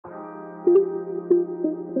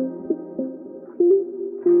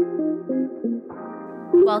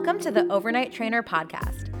Welcome to the Overnight Trainer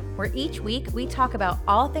Podcast, where each week we talk about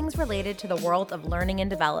all things related to the world of learning and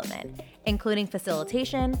development, including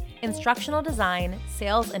facilitation, instructional design,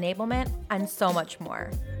 sales enablement, and so much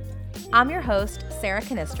more. I'm your host, Sarah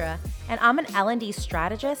Canistra, and I'm an L&D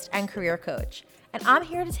strategist and career coach. And I'm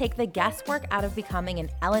here to take the guesswork out of becoming an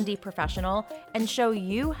L&D professional and show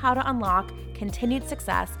you how to unlock continued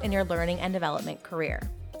success in your learning and development career.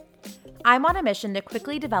 I'm on a mission to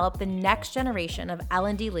quickly develop the next generation of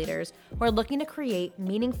L&D leaders who are looking to create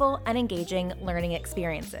meaningful and engaging learning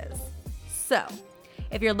experiences. So,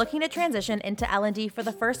 if you're looking to transition into L&D for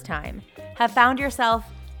the first time, have found yourself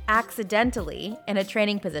accidentally in a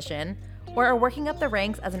training position, or are working up the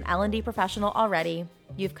ranks as an L&D professional already,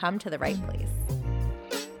 you've come to the right place.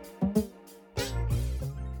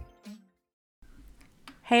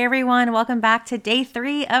 Hey everyone, welcome back to day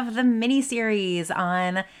 3 of the mini-series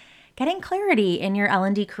on getting clarity in your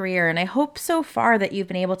L&D career. And I hope so far that you've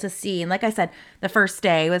been able to see, and like I said, the first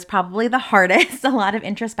day was probably the hardest, a lot of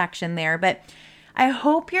introspection there, but I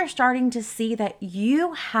hope you're starting to see that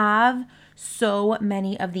you have so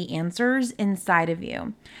many of the answers inside of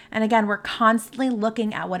you. And again, we're constantly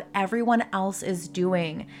looking at what everyone else is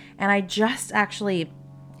doing. And I just actually,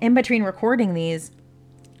 in between recording these,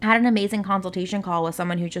 had an amazing consultation call with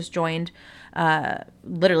someone who just joined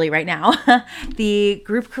literally right now, the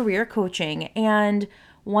group career coaching. And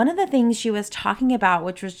one of the things she was talking about,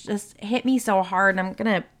 which was just hit me so hard, and I'm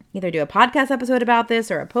going to either do a podcast episode about this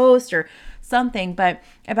or a post or something, but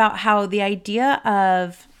about how the idea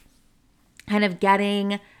of kind of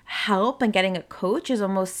getting help and getting a coach is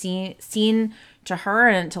almost seen to her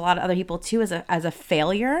and to a lot of other people too as a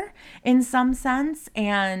failure in some sense.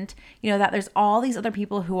 And, that there's all these other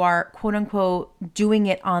people who are quote unquote doing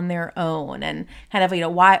it on their own and kind of,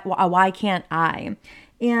 why can't I?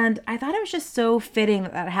 And I thought it was just so fitting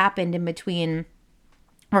that happened in between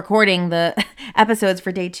recording the episodes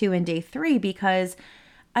for day 2 and day 3, because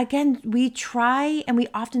again, we try and we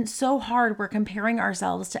often so hard, we're comparing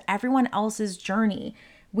ourselves to everyone else's journey.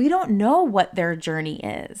 We don't know what their journey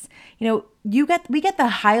is. We get the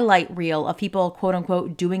highlight reel of people, quote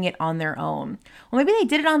unquote, doing it on their own. Well, maybe they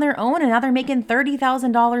did it on their own and now they're making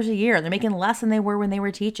 $30,000 a year. They're making less than they were when they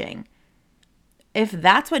were teaching. If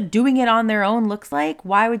that's what doing it on their own looks like,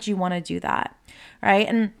 why would you want to do that? Right?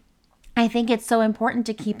 And I think it's so important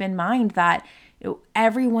to keep in mind that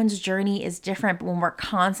everyone's journey is different, but when we're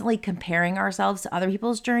constantly comparing ourselves to other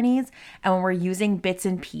people's journeys and when we're using bits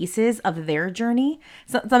and pieces of their journey.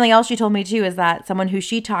 So, something else she told me too is that someone who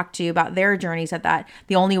she talked to about their journey said that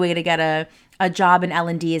the only way to get a job in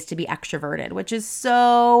L&D is to be extroverted, which is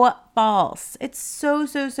so false. It's so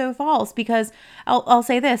false, because I'll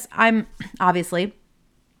say this. I'm obviously,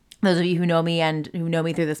 those of you who know me and who know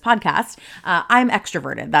me through this podcast, I'm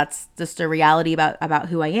extroverted. That's just a reality about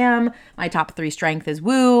who I am. My top 3 strength is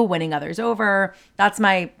woo, winning others over. That's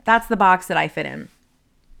the box that I fit in.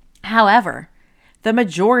 However, the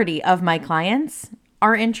majority of my clients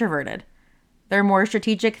are introverted. They're more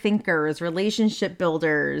strategic thinkers, relationship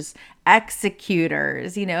builders,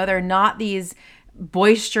 executors. They're not these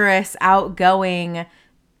boisterous, outgoing,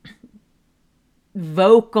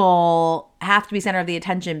 vocal, have to be center of the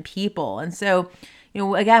attention people. And so,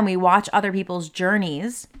 again, we watch other people's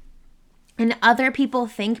journeys and other people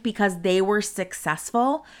think because they were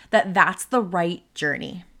successful that that's the right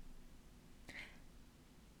journey.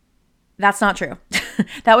 That's not true.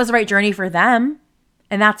 That was the right journey for them,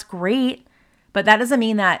 and that's great, but that doesn't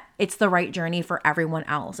mean that it's the right journey for everyone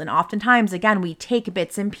else. And oftentimes, again, we take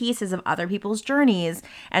bits and pieces of other people's journeys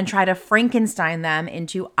and try to Frankenstein them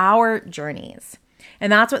into our journeys.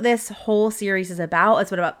 And that's what this whole series is about.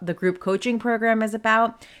 It's what the group coaching program is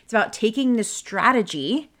about. It's about taking this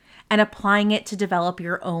strategy and applying it to develop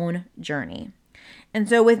your own journey. And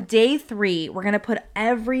so with day 3, we're going to put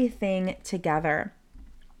everything together.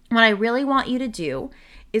 What I really want you to do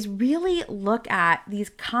is really look at these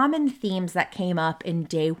common themes that came up in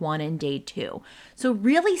day 1 and day 2. So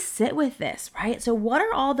really sit with this, right? So what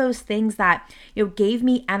are all those things that gave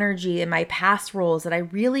me energy in my past roles that I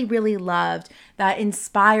really, really loved, that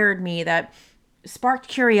inspired me, that sparked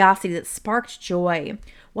curiosity, that sparked joy?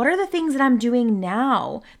 What are the things that I'm doing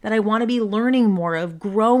now that I want to be learning more of,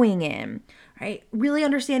 growing in, right? Really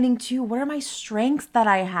understanding too, what are my strengths that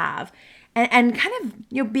I have? And kind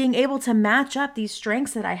of, being able to match up these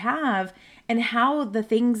strengths that I have and how the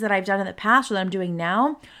things that I've done in the past or that I'm doing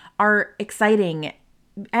now are exciting,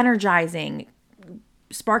 energizing,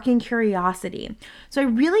 sparking curiosity. So I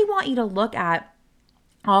really want you to look at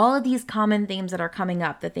all of these common themes that are coming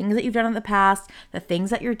up, the things that you've done in the past, the things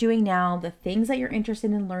that you're doing now, the things that you're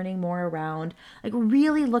interested in learning more around, like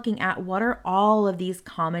really looking at what are all of these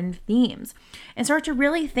common themes and start to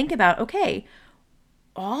really think about, okay,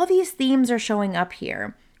 all these themes are showing up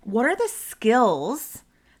here. What are the skills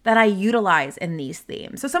that I utilize in these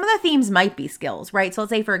themes? So some of the themes might be skills, right? So let's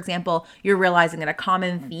say, for example, you're realizing that a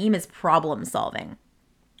common theme is problem solving.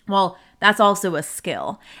 Well, that's also a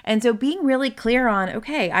skill. And so being really clear on,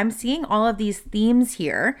 okay, I'm seeing all of these themes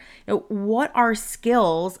here. What are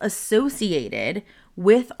skills associated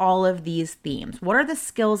with all of these themes? What are the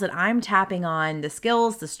skills that I'm tapping on? The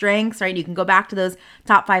skills, the strengths, right? You can go back to those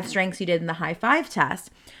top 5 strengths you did in the high 5 test.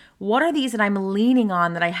 What are these that I'm leaning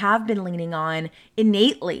on, that I have been leaning on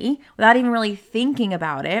innately without even really thinking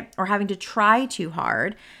about it or having to try too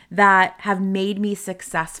hard, that have made me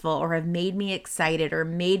successful or have made me excited or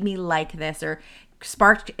made me like this or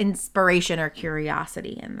sparked inspiration or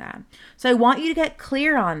curiosity in that? So I want you to get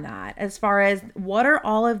clear on that as far as what are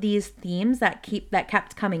all of these themes that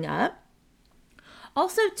kept coming up.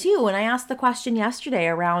 Also, too, when I asked the question yesterday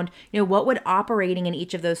around, what would operating in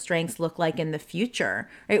each of those strengths look like in the future,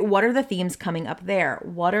 right? What are the themes coming up there?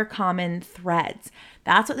 What are common threads?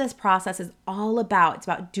 That's what this process is all about. It's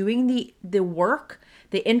about doing the work,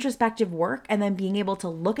 the introspective work, and then being able to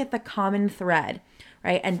look at the common thread,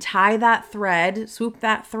 right? And tie that thread, swoop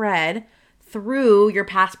that thread through your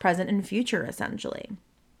past, present, and future, essentially.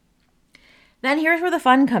 Then here's where the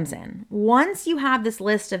fun comes in. Once you have this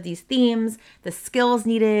list of these themes, the skills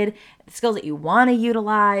needed, the skills that you want to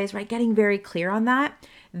utilize, right? Getting very clear on that.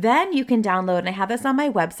 Then you can download, and I have this on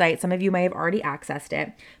my website. Some of you may have already accessed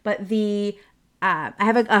it, but I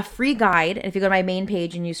have a free guide. And if you go to my main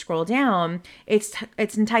page and you scroll down, it's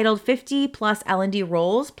entitled 50 plus L&D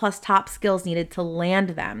roles plus top skills needed to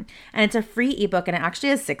land them. And it's a free ebook, and it actually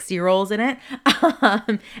has 60 roles in it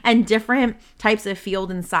and different types of field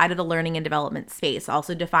inside of the learning and development space.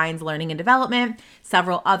 Also defines learning and development,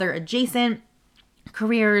 several other adjacent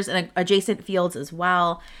careers and adjacent fields as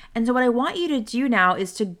well. And so what I want you to do now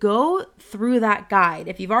is to go through that guide.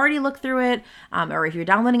 If you've already looked through it, or if you're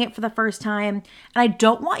downloading it for the first time, and I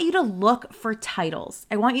don't want you to look for titles.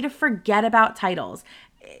 I want you to forget about titles.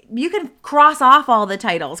 You can cross off all the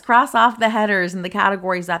titles, cross off the headers and the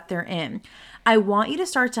categories that they're in. I want you to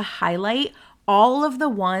start to highlight all of the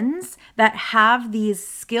ones that have these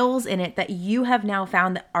skills in it that you have now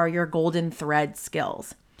found that are your golden thread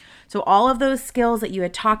skills. So all of those skills that you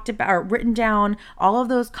had talked about or written down, all of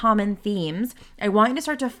those common themes, I want you to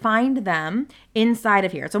start to find them inside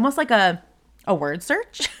of here. It's almost like a word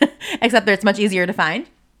search, except that it's much easier to find.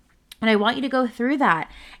 And I want you to go through that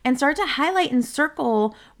and start to highlight and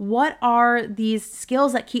circle what are these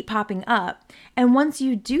skills that keep popping up. And once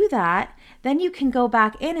you do that, then you can go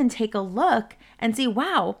back in and take a look and see,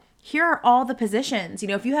 wow, here are all the positions.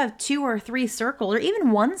 If you have 2 or 3 circled or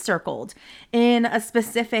even 1 circled in a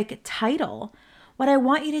specific title, what I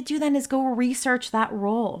want you to do then is go research that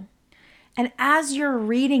role. And as you're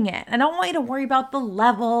reading it, I don't want you to worry about the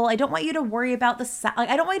level. I don't want you to worry about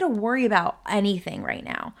I don't want you to worry about anything right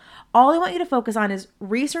now. All I want you to focus on is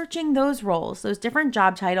researching those roles, those different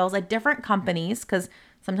job titles at different companies, because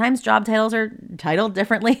sometimes job titles are titled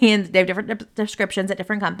differently and they have different descriptions at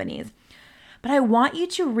different companies. But I want you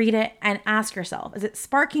to read it and ask yourself, is it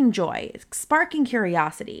sparking joy, sparking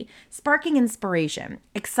curiosity, sparking inspiration,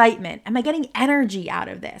 excitement? Am I getting energy out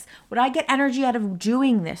of this? Would I get energy out of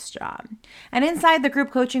doing this job? And inside the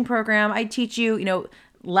group coaching program, I teach you,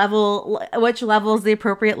 which level is the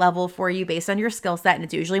appropriate level for you based on your skill set. And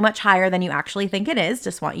it's usually much higher than you actually think it is.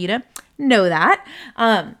 Just want you to know that.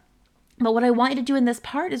 But what I want you to do in this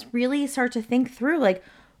part is really start to think through, like,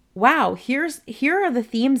 wow, here are the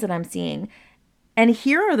themes that I'm seeing. And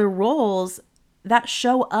here are the roles that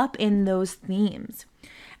show up in those themes,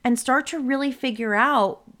 and start to really figure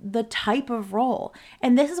out the type of role.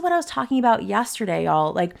 And this is what I was talking about yesterday,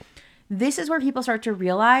 y'all. Like, this is where people start to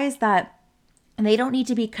realize that they don't need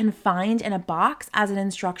to be confined in a box as an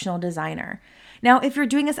instructional designer. Now, if you're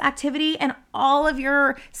doing this activity and all of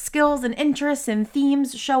your skills and interests and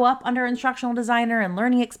themes show up under instructional designer and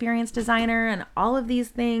learning experience designer and all of these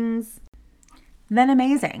things, then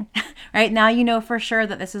amazing, right? Now you know for sure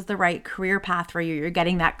that this is the right career path for you. You're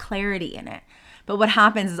getting that clarity in it. But what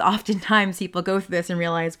happens is oftentimes people go through this and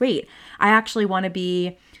realize, wait, I actually want to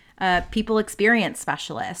be a people experience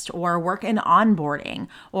specialist or work in onboarding,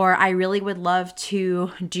 or I really would love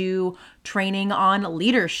to do training on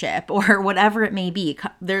leadership or whatever it may be.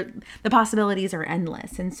 The possibilities are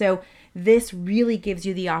endless. And so this really gives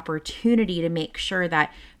you the opportunity to make sure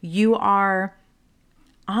that you are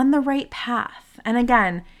on the right path. And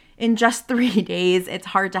again, in just 3 days, it's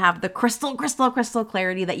hard to have the crystal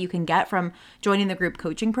clarity that you can get from joining the group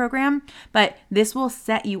coaching program. But this will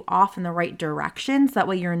set you off in the right direction. So that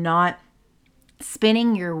way you're not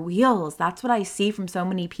spinning your wheels. That's what I see from so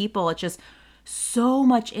many people. It's just so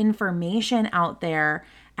much information out there.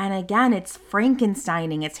 And again, it's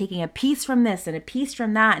Frankensteining. It's taking a piece from this and a piece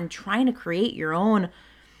from that and trying to create your own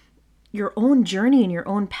journey and your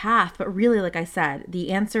own path. But really, like I said,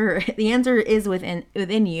 the answer is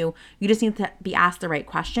within you. You just need to be asked the right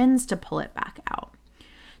questions to pull it back out.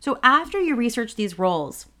 So after you research these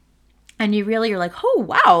roles and you're like, oh,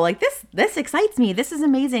 wow, like this excites me. This is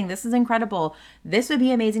amazing. This is incredible. This would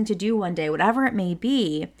be amazing to do one day, whatever it may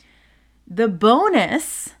be. The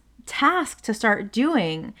bonus task to start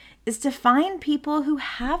doing is to find people who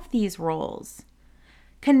have these roles,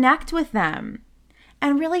 connect with them,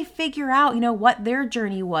 and really figure out, what their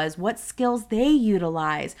journey was, what skills they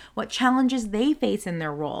utilize, what challenges they face in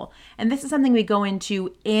their role. And this is something we go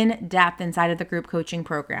into in depth inside of the group coaching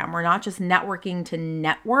program. We're not just networking to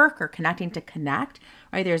network or connecting to connect,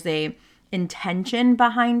 right? There's a intention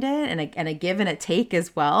behind it and a give and a take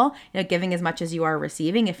as well, giving as much as you are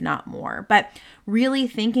receiving, if not more. But really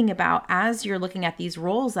thinking about, as you're looking at these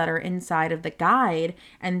roles that are inside of the guide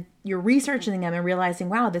and you're researching them and realizing,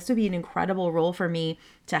 wow, this would be an incredible role for me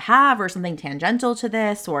to have, or something tangential to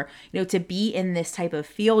this, or, to be in this type of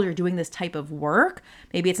field or doing this type of work.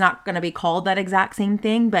 Maybe it's not going to be called that exact same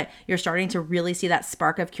thing, but you're starting to really see that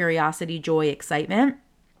spark of curiosity, joy, excitement,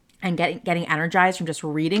 and getting energized from just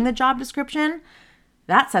reading the job description.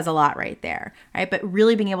 That says a lot right there, right? But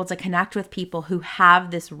really being able to connect with people who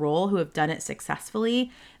have this role, who have done it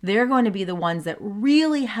successfully, they're going to be the ones that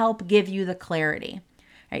really help give you the clarity,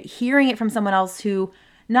 right? Hearing it from someone else who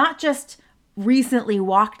not just recently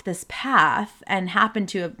walked this path and happened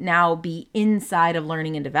to have now be inside of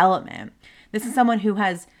learning and development. This is someone who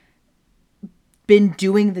has been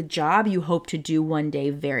doing the job you hope to do one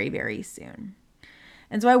day very, very soon.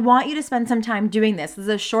 And so I want you to spend some time doing this. This is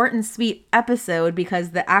a short and sweet episode because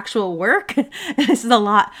the actual work, this is a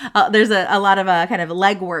lot. There's a lot of kind of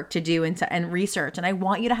legwork to do and research. And I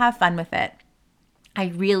want you to have fun with it. I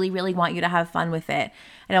really, really want you to have fun with it.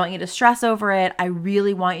 I don't want you to stress over it. I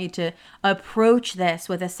really want you to approach this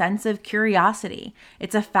with a sense of curiosity.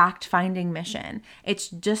 It's a fact-finding mission. It's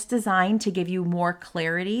just designed to give you more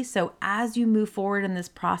clarity. So as you move forward in this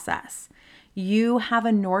process, you have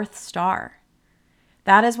a North Star.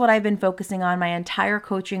 That is what I've been focusing on my entire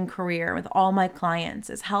coaching career with all my clients,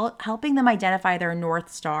 is helping them identify their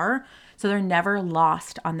North Star so they're never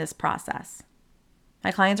lost on this process.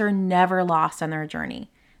 My clients are never lost on their journey.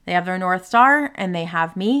 They have their North Star and they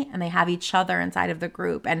have me and they have each other inside of the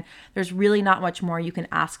group. And there's really not much more you can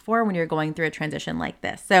ask for when you're going through a transition like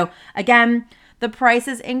this. So again, the price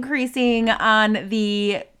is increasing on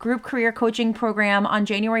the group career coaching program on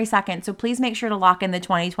January 2nd. So please make sure to lock in the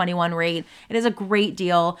 2021 rate. It is a great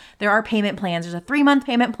deal. There are payment plans. There's a 3-month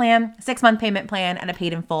payment plan, 6-month payment plan, and a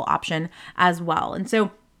paid in full option as well. And so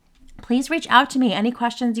please reach out to me. Any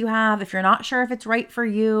questions you have, if you're not sure if it's right for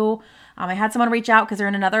you. I had someone reach out because they're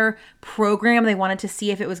in another program. They wanted to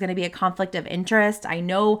see if it was going to be a conflict of interest. I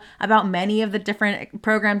know about many of the different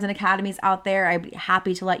programs and academies out there. I'd be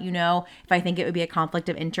happy to let you know if I think it would be a conflict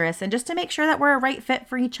of interest, and just to make sure that we're a right fit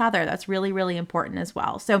for each other. That's really, really important as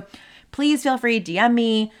well. So please feel free to DM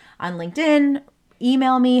me on LinkedIn,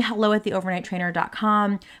 email me,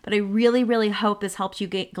 hello@theovernighttrainer.com. But I really, really hope this helps you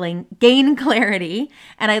gain clarity.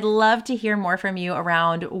 And I'd love to hear more from you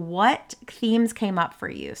around what themes came up for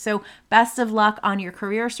you. So best of luck on your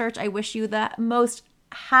career search. I wish you the most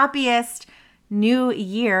happiest new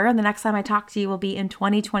year. The next time I talk to you will be in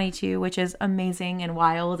 2022, which is amazing and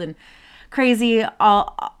wild and crazy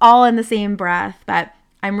all in the same breath. But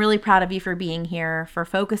I'm really proud of you for being here, for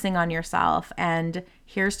focusing on yourself, and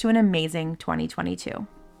here's to an amazing 2022.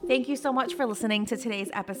 Thank you so much for listening to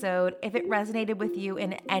today's episode. If it resonated with you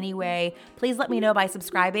in any way, please let me know by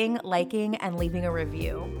subscribing, liking, and leaving a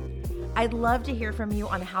review. I'd love to hear from you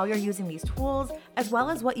on how you're using these tools, as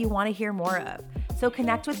well as what you want to hear more of. So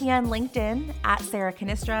connect with me on LinkedIn at Sarah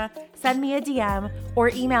Canistra, send me a DM, or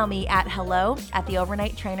email me at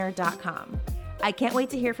hello@theovernighttrainer.com. I can't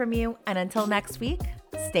wait to hear from you, and until next week,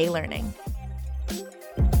 stay learning.